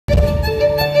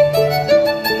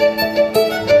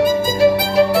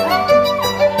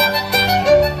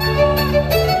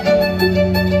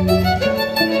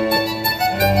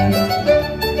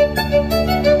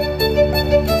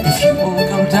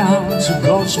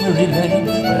Rosemary Lane,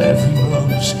 where every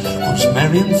rose grows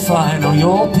merry and fine. Oh,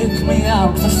 you'll pick me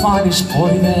out, the finest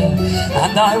boy there,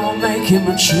 and I will make him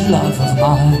a true love of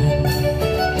mine.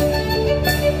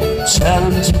 Tell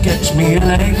him to get me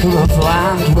an acre of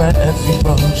land where every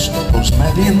rose grows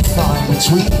merry and fine,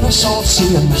 between the salt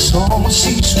sea and the stormy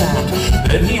sea strand.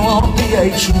 Then he won't be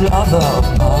a true lover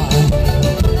of mine.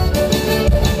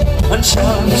 And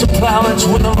tell him to plough it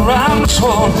with a ram's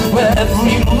horn, where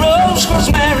every rose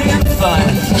grows merry and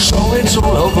fine. Sow it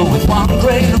all over with one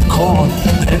grain of corn,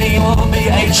 then he won't be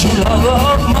a true lover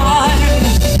of mine.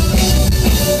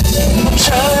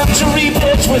 Tell him to reap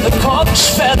it with a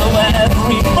cock's feather, where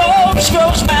every rose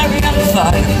grows merry and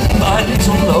fine. Bind it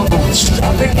all over with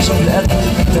strappings of leather,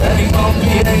 then he won't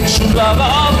be a true lover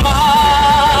of mine.